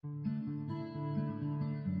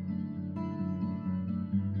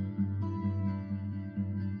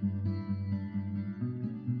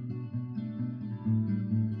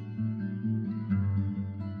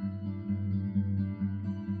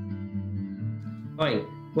Hi,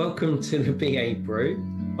 welcome to the BA Brew.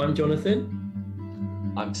 I'm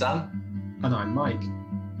Jonathan. I'm Sam. And I'm Mike.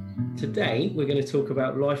 Today, we're going to talk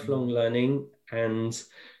about lifelong learning and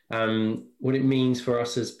what it means for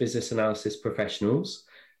us as business analysis professionals.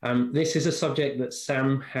 This is a subject that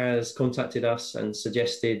Sam has contacted us and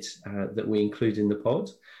suggested that we include in the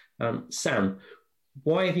pod. Sam,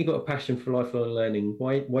 why have you got a passion for lifelong learning?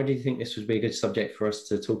 Why do you think this would be a good subject for us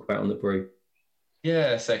to talk about on the Brew?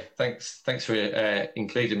 Yeah, so thanks for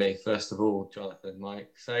including me, first of all, Jonathan,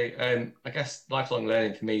 Mike. So I guess lifelong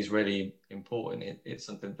learning for me is really important. It's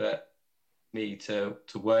something that me to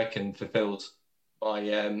work and fulfills my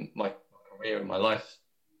career and my life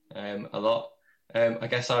a lot. I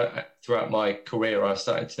guess throughout my career, I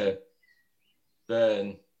started to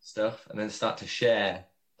learn stuff and then start to share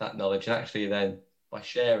that knowledge. And actually then by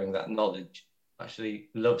sharing that knowledge, I actually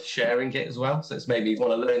loved sharing it as well. So it's made me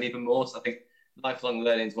want to learn even more. So I think lifelong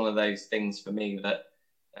learning is one of those things for me that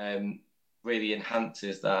really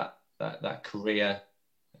enhances that career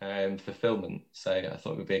fulfillment. So I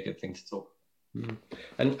thought it would be a good thing to talk. Mm.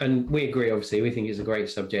 And we agree, obviously. We think it's a great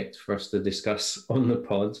subject for us to discuss on the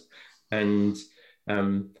pod. And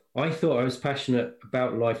I thought I was passionate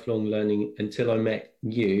about lifelong learning until I met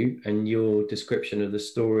you and your description of the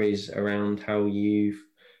stories around how you've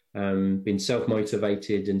been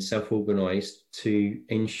self-motivated and self-organized to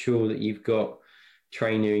ensure that you've got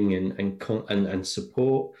training and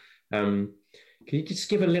support. Can you just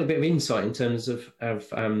give a little bit of insight in terms of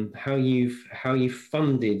how you've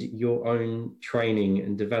funded your own training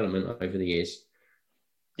and development over the years?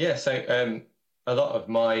 Yeah, so a lot of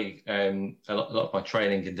my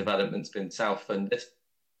training and development's been self-funded.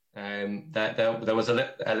 There was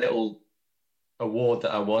a little award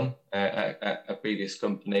that I won at a previous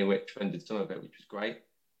company which funded some of it, which was great.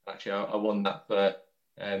 Actually, I won that for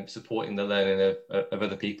supporting the learning of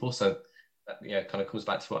other people. So that kind of comes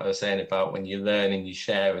back to what I was saying about when you learn and you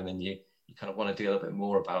share, and then you kind of want to do a little bit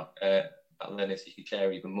more about learning so you can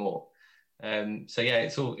share even more. So yeah,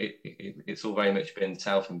 it's all very much been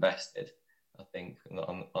self-invested, I think,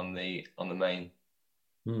 on the main.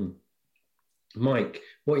 Mike,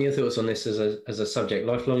 what are your thoughts on this as a subject,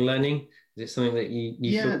 lifelong learning? Is it something that you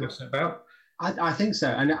feel passionate about? I think so.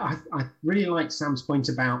 And I really like Sam's point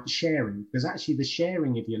about sharing, because actually the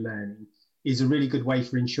sharing of your learning is a really good way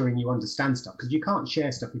for ensuring you understand stuff, because you can't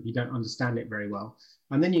share stuff if you don't understand it very well.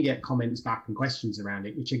 And then you get comments back and questions around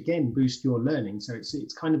it, which again boost your learning. So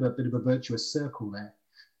it's kind of a bit of a virtuous circle there.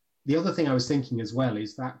 The other thing I was thinking as well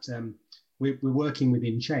is that we're working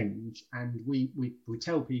within change, and we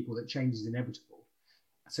tell people that change is inevitable.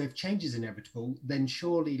 So if change is inevitable, then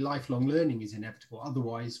surely lifelong learning is inevitable.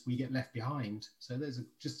 Otherwise, we get left behind. So there's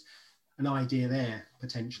just an idea there,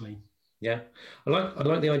 potentially. Yeah, I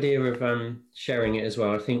like the idea of sharing it as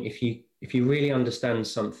well. I think if you really understand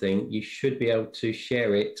something, you should be able to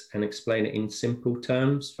share it and explain it in simple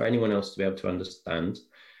terms for anyone else to be able to understand.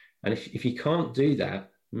 And if you can't do that,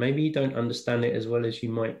 maybe you don't understand it as well as you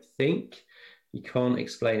might think. You can't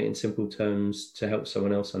explain it in simple terms to help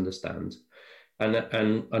someone else understand. And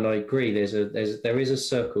I agree. There is a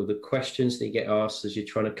circle. The questions that you get asked as you're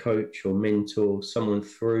trying to coach or mentor someone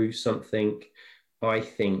through something, I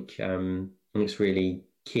think it's really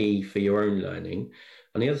key for your own learning.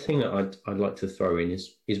 And the other thing that I'd like to throw in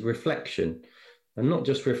is reflection, and not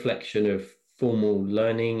just reflection of formal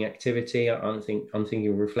learning activity. I'm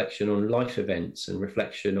thinking reflection on life events and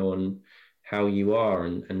reflection on how you are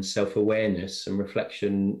and self-awareness and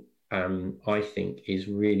reflection. I think is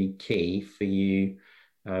really key for you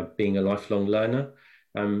being a lifelong learner.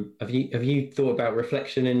 Have you thought about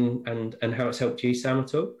reflection and how it's helped you, Sam,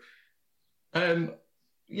 at all?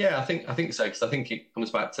 Yeah, I think so, because I think it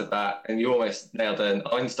comes back to that, and you almost nailed an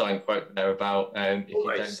Einstein quote there about if you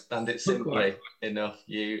don't understand it simply enough,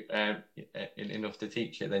 enough to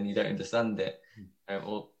teach it, then you don't understand it.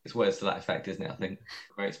 Or it's words to that effect, isn't it? I think.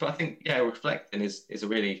 Right. But I think reflecting is a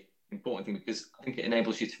really important thing, because I think it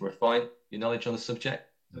enables you to refine your knowledge on the subject.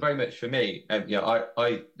 Very much for me, my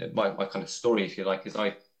kind of story, if you like, is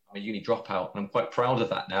I'm a uni dropout, and I'm quite proud of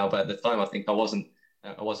that now. But at the time, I think I wasn't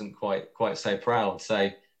quite so proud.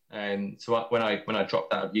 So when I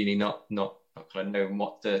dropped out of uni, not kind of knowing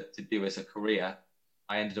what to do as a career,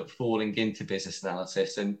 I ended up falling into business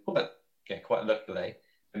analysis, and quite luckily,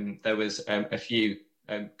 there was a few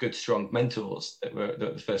good, strong mentors that were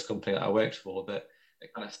the first company that I worked for that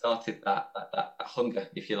kind of started that hunger,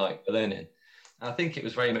 if you like, for learning. And I think it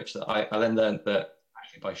was very much that I then learned that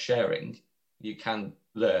actually by sharing, you can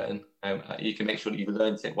learn, you can make sure that you've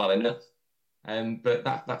learned it well enough. But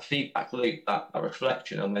that feedback loop, that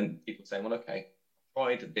reflection, and then people saying, well, okay, I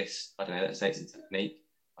tried this, I don't know, let's say it's a technique,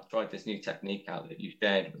 I've tried this new technique out that you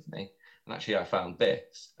shared with me, and actually I found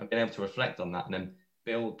this, and being able to reflect on that and then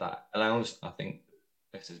build that allows, I think,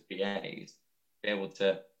 us as BAs be able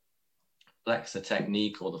to flex the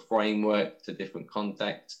technique or the framework to different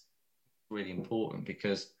contexts. Really important,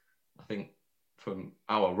 because I think from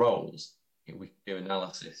our roles, we do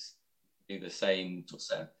analysis, do the same sort of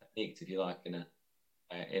set of techniques, if you like, in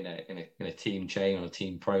a team chain or a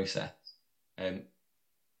team process,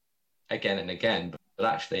 again and again. But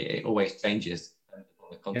actually, it always changes on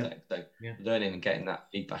the context. So learning and getting that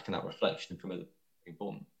feedback and that reflection from it is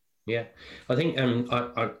important. Yeah, I think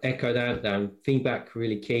I echo that. Feedback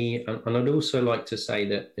really key, and I'd also like to say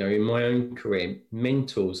that, you know, in my own career,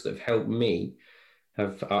 mentors that have helped me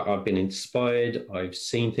I've been inspired. I've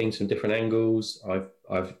seen things from different angles.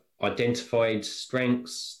 I've identified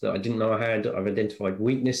strengths that I didn't know I had. I've identified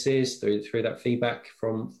weaknesses through that feedback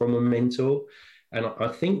from a mentor, and I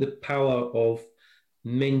think the power of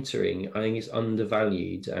mentoring, I think, is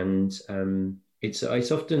undervalued, and it's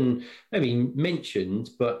often maybe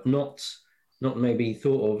mentioned, but not maybe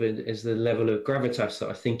thought of as the level of gravitas that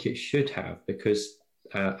I think it should have, because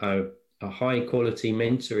a high quality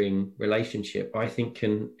mentoring relationship, I think,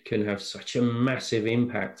 can have such a massive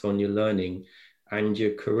impact on your learning and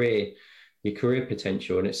your career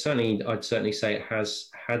potential. And I'd certainly say it has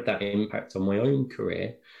had that impact on my own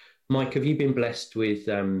career. Mike, have you been blessed with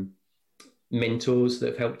mentors that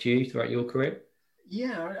have helped you throughout your career?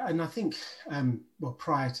 Yeah, and I think,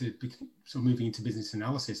 prior to sort of moving into business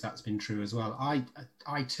analysis, that's been true as well.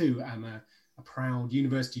 I too am a proud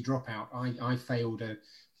university dropout. I failed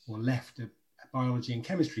left a biology and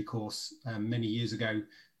chemistry course many years ago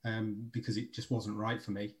because it just wasn't right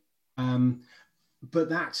for me.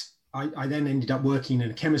 But I then ended up working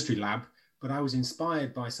in a chemistry lab, but I was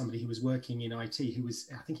inspired by somebody who was working in IT,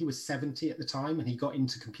 I think he was 70 at the time, and he got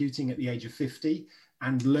into computing at the age of 50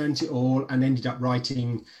 and learned it all, and ended up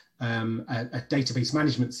writing a database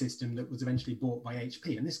management system that was eventually bought by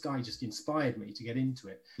HP. And this guy just inspired me to get into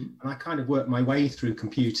it. And I kind of worked my way through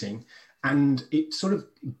computing, and it sort of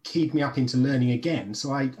keyed me up into learning again.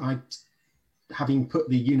 So I having put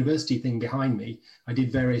the university thing behind me, I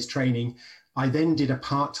did various training. I then did a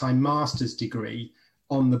part-time master's degree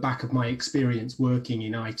on the back of my experience working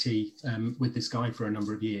in IT with this guy for a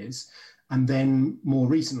number of years. And then more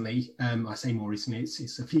recently, I say more recently,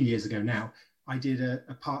 it's a few years ago now, I did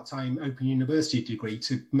a part-time Open University degree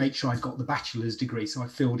to make sure I got the bachelor's degree. So I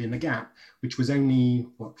filled in the gap, which was only,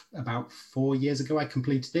 about 4 years ago I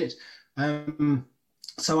completed it.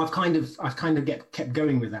 So I've kind of kept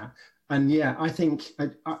going with that. And yeah, I think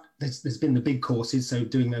there's been the big courses, so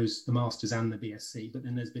doing the Masters and the BSc, but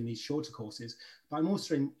then there's been these shorter courses. But I'm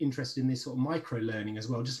also interested in this sort of micro learning as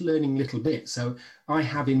well, just learning little bits. So I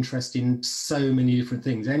have interest in so many different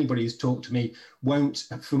things. Anybody who's talked to me won't,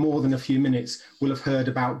 for more than a few minutes, will have heard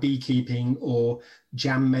about beekeeping or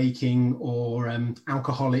jam making or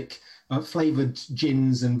alcoholic flavored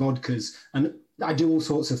gins and vodkas. And I do all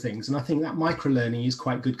sorts of things. And I think that micro learning is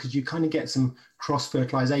quite good because you kind of get some cross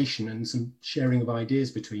fertilization and some sharing of ideas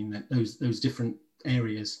between those different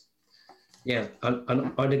areas. Yeah,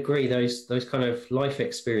 I'd agree. Those kind of life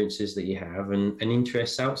experiences that you have and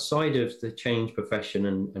interests outside of the change profession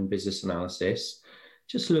and business analysis,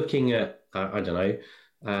 just looking at, I don't know,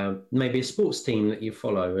 maybe a sports team that you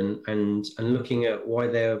follow and looking at why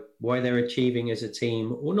they're achieving as a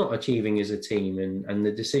team or not achieving as a team, and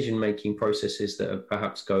the decision-making processes that are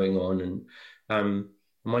perhaps going on. And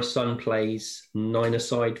my son plays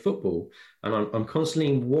 9-a-side football, and I'm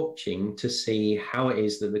constantly watching to see how it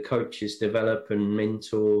is that the coaches develop and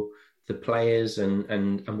mentor the players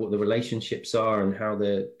and what the relationships are and how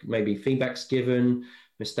the maybe feedback's given,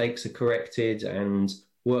 mistakes are corrected and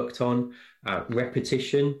worked on,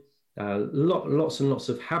 repetition, lots and lots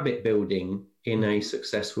of habit building in a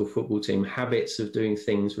successful football team, habits of doing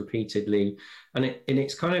things repeatedly. And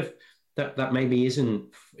it's kind of, that maybe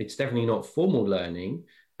it's definitely not formal learning.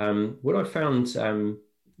 What I found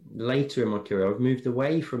later in my career, I've moved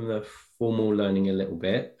away from the formal learning a little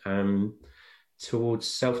bit towards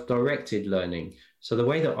self-directed learning. So the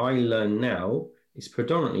way that I learn now is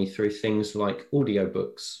predominantly through things like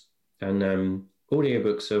audiobooks. And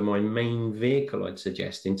audiobooks are my main vehicle, I'd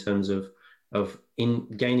suggest, in terms of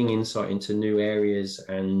gaining insight into new areas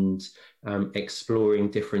and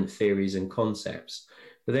exploring different theories and concepts.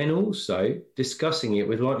 But then also discussing it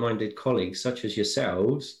with like-minded colleagues such as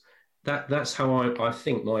yourselves. That's how I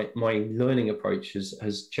think my learning approach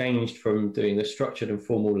has changed from doing the structured and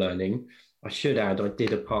formal learning. I should add, I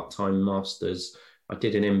did a part-time master's, I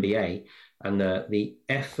did an MBA, and the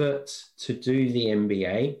effort to do the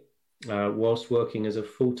MBA whilst working as a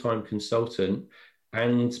full-time consultant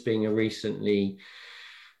and being a recently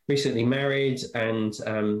married and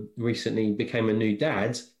recently became a new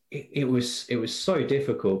dad, it was so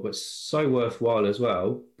difficult, but so worthwhile as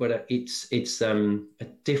well. But it's a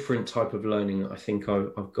different type of learning that I think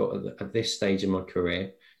I've got at this stage of my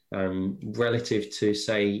career, relative to,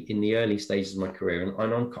 say, in the early stages of my career,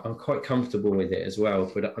 and I'm quite comfortable with it as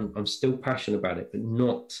well. But I'm still passionate about it, but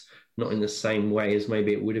not in the same way as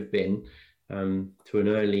maybe it would have been to an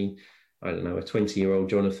early, I don't know, a 20-year-old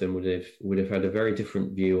Jonathan would have had a very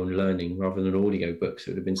different view on learning. Rather than audio books, it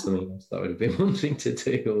would have been something else that I would have been wanting to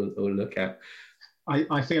do or look at.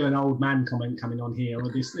 I feel an old man comment coming on here.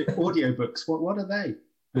 Or this audio books, what are they?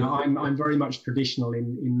 I'm very much traditional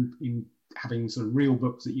in having sort of real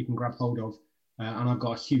books that you can grab hold of, and I've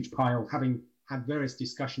got a huge pile. Having had various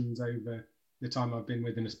discussions over the time I've been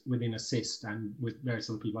within Assist and with various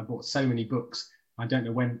other people, I bought so many books. I don't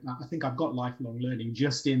know when. I think I've got lifelong learning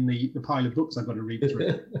just in the pile of books I've got to read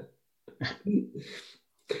through.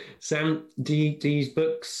 Sam, do you use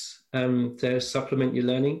books to supplement your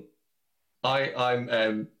learning?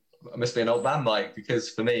 I must be an old man, Mike,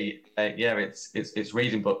 because for me, it's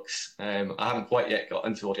reading books. I haven't quite yet got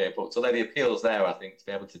into audio books, although the appeal's there, I think, to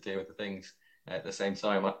be able to do other things at the same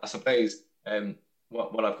time. I suppose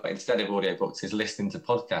what I've got instead of audiobooks is listening to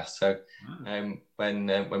podcasts. So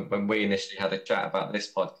when we initially had a chat about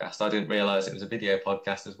this podcast, I didn't realise it was a video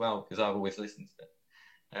podcast as well, because I've always listened to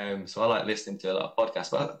it. So I like listening to a lot of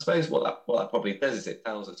podcasts. But I suppose what that probably does is it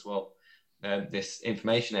tells us, well, this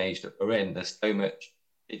information age that we're in, there's so much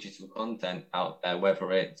digital content out there,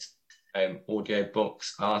 whether it's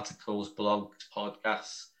audiobooks, articles, blogs,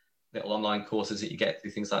 podcasts, little online courses that you get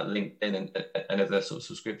through things like LinkedIn and other sort of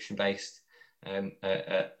subscription-based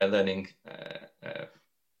learning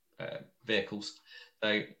vehicles.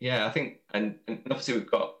 So yeah, I think, and obviously we've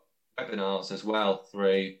got webinars as well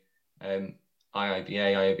through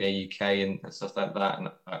IIBA UK and stuff like that, and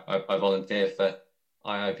I volunteer for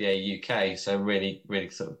IIBA UK, so really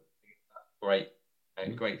sort of great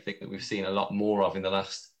thing that we've seen a lot more of in the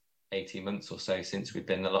last 18 months or so, since we've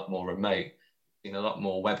been a lot more remote. We've seen a lot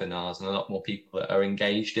more webinars and a lot more people that are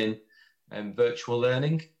engaged in virtual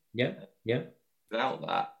learning. Yeah. Without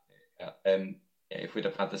that, if we'd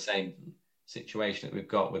have had the same situation that we've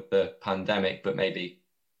got with the pandemic, but maybe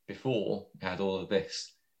before we had all of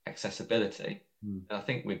this accessibility, I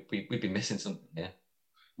think we'd be missing something here.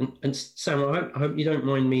 And Sam, I hope you don't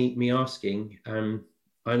mind me asking.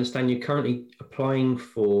 I understand you're currently applying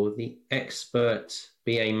for the Expert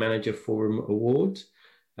BA Manager Forum Award.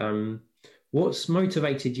 What's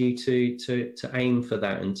motivated you to aim for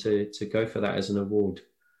that and to go for that as an award?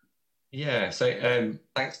 Yeah, so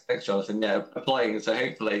thanks, Jonathan. Yeah, applying. So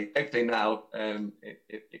hopefully now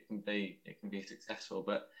it can be successful.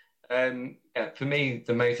 But for me,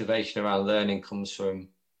 the motivation around learning comes from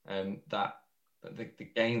the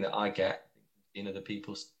gain that I get in other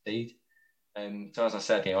people's succeed. So as I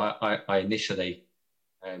said, I initially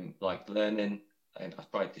liked learning, and I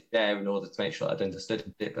tried to share in order to make sure I'd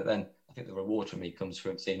understood it. But then I think the reward for me comes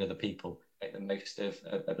from seeing other people make the most of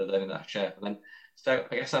the learning that I share for them. So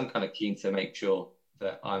I guess I'm kind of keen to make sure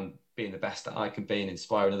that I'm being the best that I can be and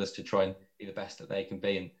inspiring others to try and be the best that they can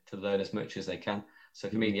be and to learn as much as they can. So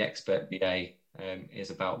for me, the Expert BA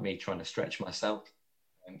is about me trying to stretch myself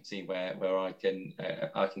and see where I can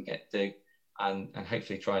get to, and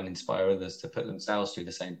hopefully try and inspire others to put themselves through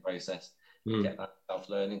the same process and get that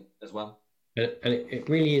self-learning as well. And it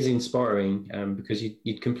really is inspiring, because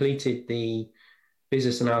you'd completed the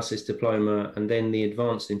Business Analysis Diploma and then the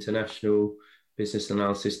Advanced International Business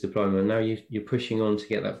Analysis Diploma. And now you're pushing on to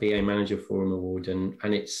get that BA Manager Forum Award, and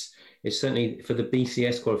it's certainly, for the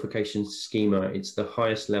BCS qualifications schema, it's the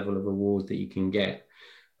highest level of award that you can get.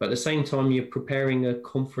 But at the same time, you're preparing a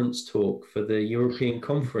conference talk for the European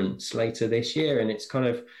conference later this year, and it's kind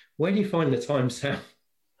of, where do you find the time, Sam?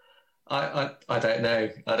 I don't know.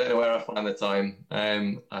 I don't know where I find the time.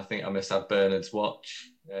 I think I must have Bernard's watch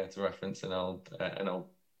to reference an old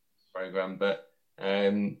program, but I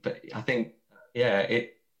think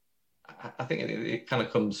it kind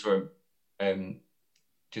of comes from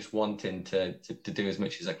just wanting to do as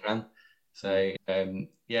much as I can. So I'm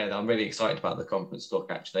really excited about the conference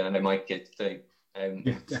talk, actually. I know my kids too. And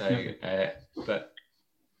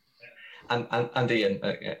Ian,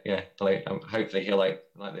 hopefully he'll like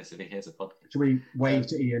this if he hears a podcast. Should we wave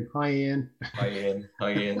to Ian? Hi, Ian.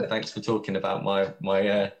 Hi, Ian. Thanks for talking about my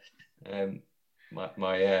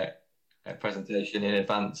presentation in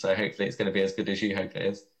advance. So hopefully it's going to be as good as you hope it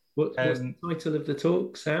is. What's the title of the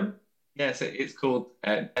talk, Sam? Yeah, so it's called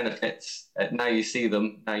Benefits. Now you see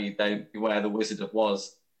them, now you don't. Beware the Wizard of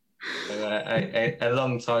Woz. A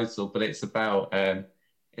long title, but it's about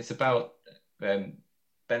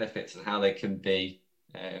benefits and how they can be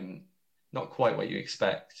not quite what you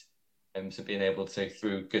expect. So being able to,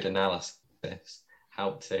 through good analysis,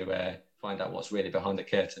 help to find out what's really behind the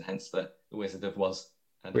curtain, hence the Wizard of Oz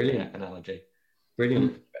analogy.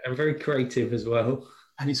 Brilliant, and very creative as well.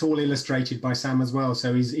 And it's all illustrated by Sam as well.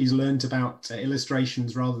 So he's learned about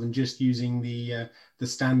illustrations rather than just using the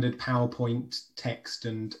standard PowerPoint text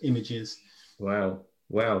and images. Wow.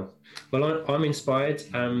 Well, I'm inspired.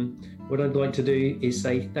 What I'd like to do is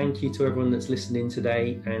say thank you to everyone that's listening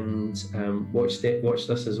today and watched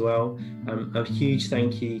us as well. A huge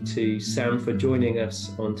thank you to Sam for joining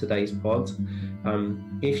us on today's pod.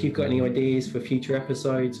 If you've got any ideas for future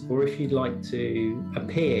episodes, or if you'd like to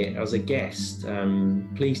appear as a guest,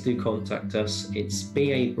 please do contact us. It's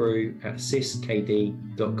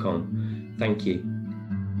babrew@ciskd.com. Thank you.